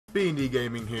B&D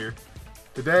Gaming here.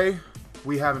 Today,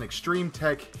 we have an Extreme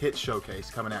Tech hit showcase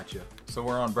coming at you. So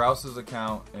we're on Browse's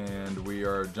account, and we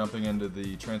are jumping into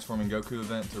the Transforming Goku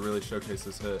event to really showcase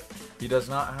this hit. He does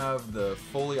not have the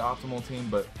fully optimal team,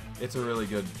 but it's a really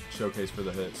good showcase for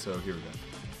the hit, so here we go.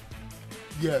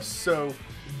 Yes, so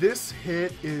this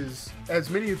hit is, as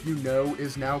many of you know,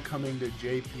 is now coming to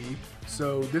JP.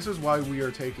 So this is why we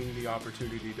are taking the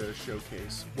opportunity to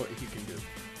showcase what he can do.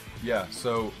 Yeah,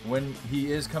 so when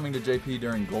he is coming to JP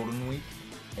during Golden Week,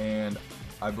 and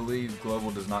I believe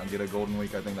Global does not get a Golden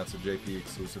Week. I think that's a JP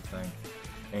exclusive thing.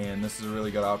 And this is a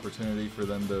really good opportunity for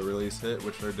them to release hit,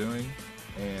 which they're doing.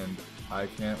 And I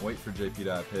can't wait for JP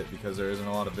to have hit because there isn't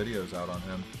a lot of videos out on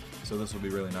him. So this will be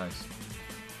really nice.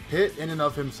 Hit in and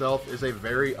of himself is a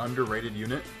very underrated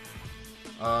unit.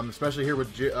 Especially here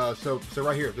with, so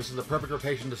right here, this is the perfect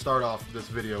rotation to start off this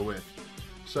video with.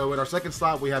 So in our second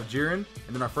slot we have Jiren,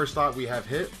 and then our first slot we have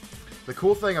Hit. The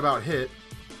cool thing about Hit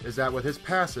is that with his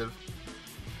passive,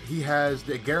 he has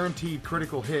the guaranteed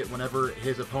critical hit whenever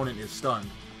his opponent is stunned.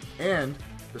 And,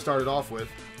 to start it off with,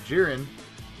 Jiren,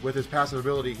 with his passive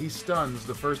ability, he stuns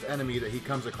the first enemy that he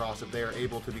comes across if they are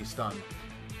able to be stunned.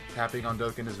 Tapping on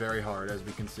DOkkan is very hard, as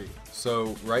we can see.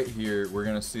 So right here, we're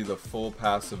going to see the full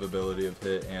passive ability of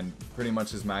Hit and pretty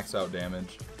much his max out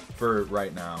damage for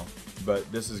right now.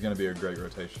 But this is going to be a great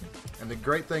rotation. And the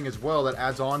great thing as well that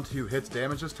adds on to Hit's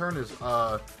damage this turn is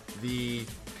the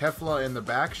Kefla in the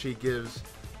back. She gives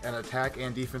an attack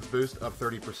and defense boost of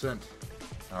 30%.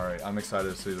 Alright, I'm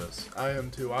excited to see this. I am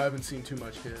too. I haven't seen too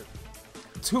much hit.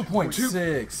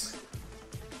 2.6!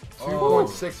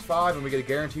 2.65 and we get a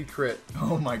guaranteed crit.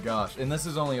 Oh my gosh, and this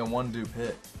is only a one dupe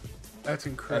hit. That's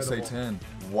incredible. SA10.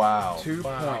 Wow.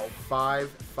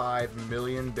 2.55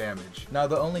 million damage. Now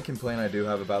the only complaint I do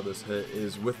have about this hit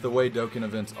is with the way DOkkan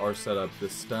events are set up, the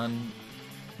stunning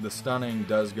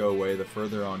does go away the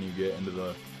further on you get into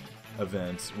the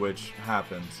events, which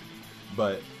happens.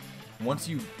 But once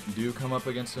you do come up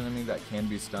against an enemy that can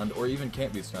be stunned, or even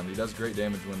can't be stunned, he does great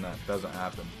damage when that doesn't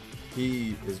happen.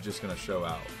 He is just going to show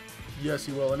out. Yes,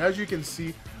 he will. And as you can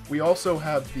see, we also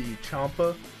have the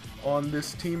Champa on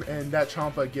this team, and that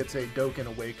Champa gets a DOkkan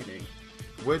Awakening.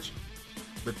 Which,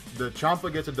 the Champa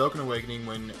gets a DOkkan Awakening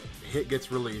when Hit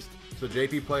gets released. So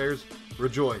JP players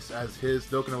rejoice, as his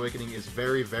DOkkan Awakening is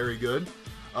very, very good.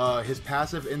 His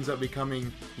passive ends up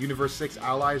becoming Universe 6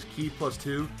 Allies Key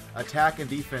 +2, attack and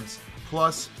defense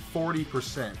plus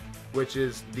 40%, which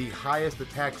is the highest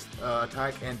attack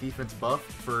and defense buff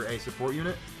for a support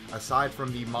unit, aside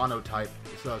from the mono type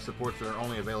supports that are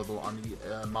only available on the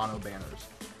mono banners.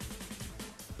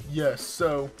 Yes,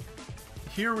 so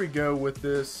here we go with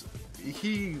this.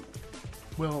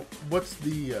 What's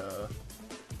the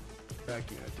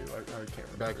back unit do? I can't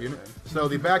remember. Back unit. So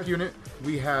the back unit,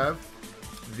 we have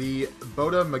the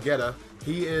Boda Magetta.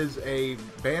 He is a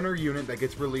banner unit that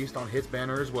gets released on Hit's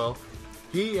banner as well.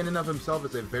 He in and of himself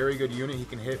is a very good unit. He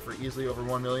can hit for easily over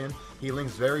 1 million. He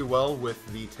links very well with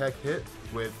the Tech hit,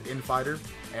 with Infighter,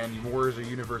 and Warriors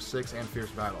of Universe 6 and Fierce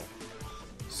Battle.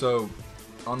 So,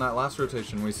 on that last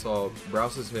rotation, we saw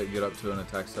Browse's hit get up to an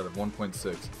attack stat of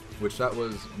 1.6, which that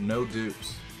was no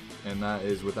dupes, and that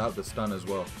is without the stun as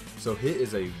well. So Hit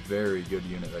is a very good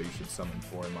unit that you should summon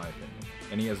for, in my opinion.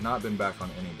 And he has not been back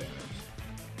on any banners.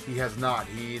 He has not.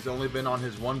 He's only been on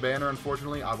his one banner,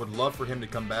 unfortunately. I would love for him to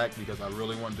come back because I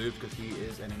really want dupes because he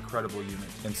is an incredible unit.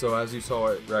 And so as you saw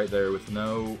it right there with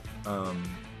no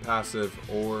passive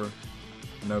or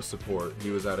no support,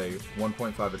 he was at a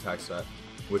 1.5 attack stat,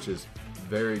 which is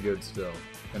very good still,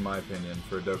 in my opinion,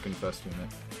 for a DOkkan Fest unit.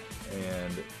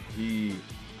 And he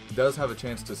does have a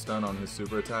chance to stun on his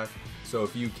super attack, so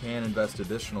if you can invest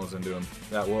additionals into him,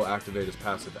 that will activate his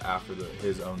passive after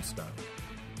his own stun.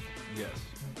 Yes.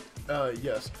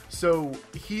 Yes. So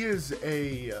he is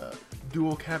a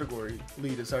dual category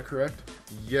lead, is that correct?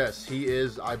 Yes, he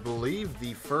is, I believe,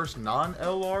 the first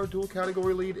non-LR dual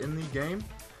category lead in the game,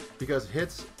 because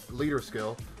Hit's leader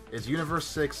skill is Universe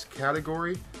 6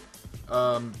 category,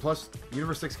 plus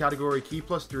Universe 6 category Key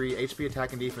 +3, HP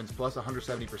attack and defense plus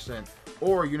 170%,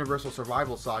 or Universal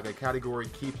Survival Saga category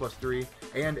Key +3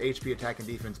 and HP attack and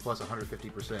defense plus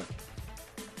 150%.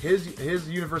 His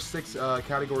Universe 6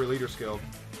 category leader skill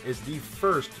is the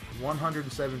first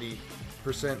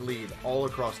 170% lead all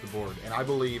across the board, and I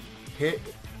believe Hit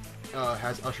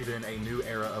has ushered in a new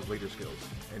era of leader skills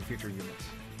in future units.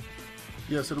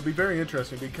 Yes, it'll be very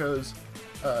interesting because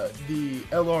the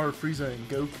LR Frieza and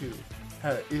Goku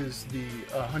is the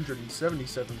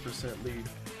 177% lead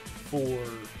for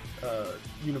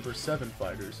Universe 7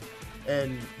 fighters,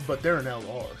 but they're an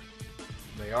LR.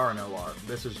 They are an LR.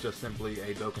 This is just simply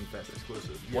a Dokkan Fest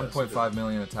exclusive. Yes, 1.5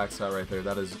 million attack stat right there.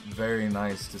 That is very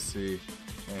nice to see.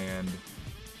 And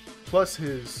plus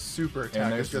his super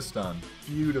attack there's is the just stun.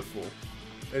 beautiful.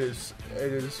 It is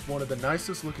one of the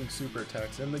nicest looking super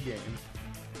attacks in the game.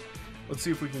 Let's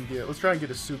see if we can let's try and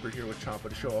get a super here with Champa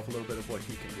to show off a little bit of what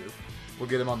he can do. We'll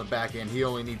get him on the back end. He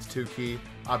only needs 2 key.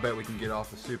 I bet we can get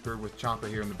off the super with Champa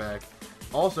here in the back.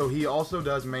 Also, he also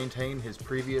does maintain his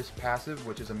previous passive,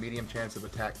 which is a medium chance of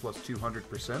attack plus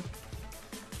 200%.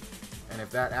 And if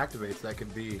that activates, that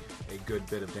could be a good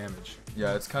bit of damage.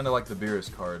 Yeah, it's kind of like the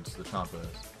Beerus cards, the Champa is.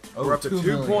 Oh, We're up to 2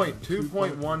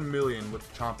 2.1 million with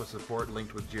Champa support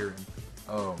linked with Jiren.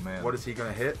 Oh, man. What is he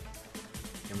going to hit?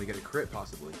 Can we get a crit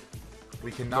possibly?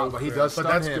 We cannot, No but he crit. does But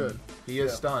stun that's him. good. He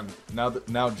is Yeah. stunned. Now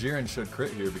Jiren should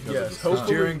crit here because Yes, of the stun.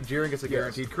 hopefully- Jiren gets a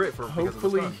guaranteed crit for because of the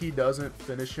Hopefully stun. he doesn't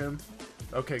finish him.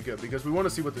 Okay, good, because we want to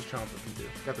see what this Champa can do.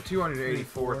 Got the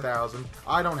 284,000.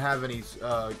 I don't have any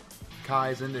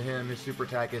Kais into him. His super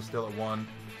attack is still at 1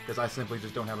 because I simply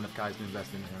just don't have enough Kais to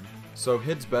invest into him. So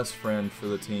Hid's best friend for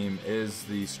the team is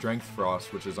the Strength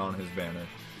Frost, which is on his banner,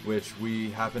 which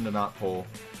we happen to not pull.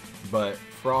 But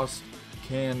Frost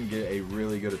can get a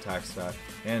really good attack stat,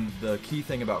 and the key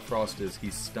thing about Frost is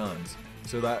he stuns.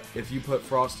 So that if you put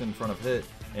Frost in front of Hit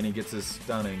and he gets his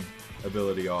stunning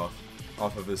ability off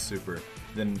of his super,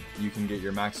 then you can get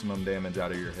your maximum damage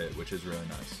out of your hit, which is really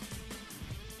nice.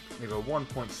 We have a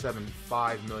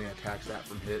 1.75 million attack stat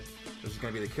from Hit. This is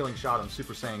going to be the killing shot on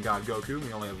Super Saiyan God Goku.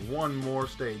 We only have one more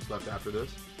stage left after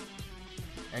this.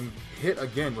 And Hit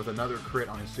again with another crit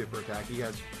on his super attack. He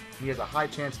has a high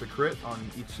chance to crit on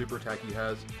each super attack he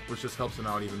has, which just helps him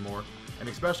out even more. And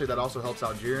especially that also helps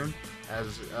out Jiren,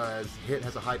 as Hit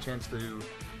has a high chance to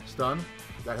stun.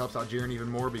 That helps out Jiren even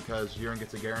more because Jiren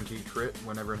gets a guaranteed crit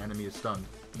whenever an enemy is stunned.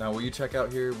 Now, will you check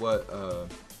out here what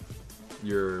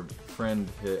your friend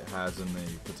Hit has in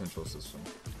the potential system?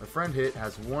 A friend Hit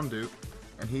has 1 dupe,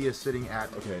 and he is sitting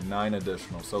at Okay, 9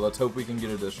 additional. So let's hope we can get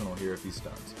additional here if he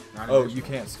stuns. 9 Oh, additional. you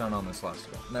can't stun on this last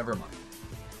one. Never mind.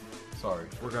 Sorry.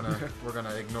 We're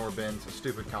gonna ignore Ben's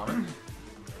stupid comment.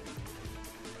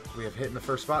 We have Hit in the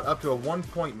first spot, up to a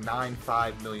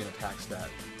 1.95 million attack stat.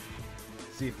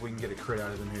 See if we can get a crit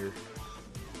out of him here.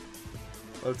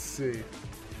 Let's see.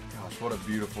 Gosh, what a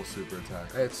beautiful super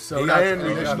attack. It's so He got and an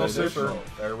additional additional super.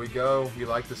 super. There we go. We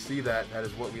like to see that. That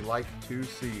is what we like to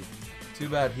see. Too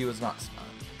bad he was not stunned.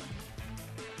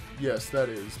 Yes, that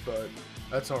is, but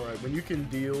that's all right. When you can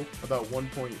deal about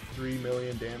 1.3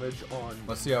 million damage on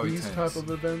Let's see how he these tanks. type of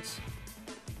events,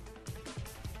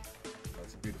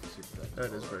 That's a beautiful super attack.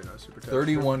 that is very nice. Super attack.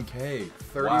 31k.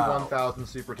 31,000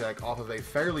 super attack off of a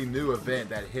fairly new event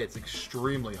that hits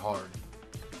extremely hard.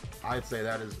 I'd say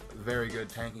that is very good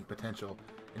tanking potential.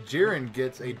 And Jiren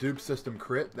gets a dupe system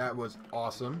crit. That was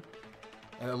awesome.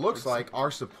 And it looks like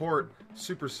our support,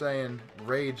 Super Saiyan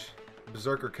Rage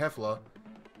Berserker Kefla,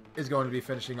 is going to be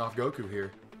finishing off Goku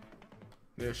here.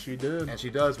 Yes, she did. And she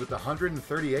does with the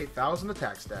 138,000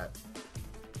 attack stat.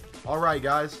 Alright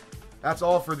guys, that's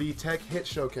all for the Tech Hit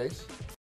Showcase.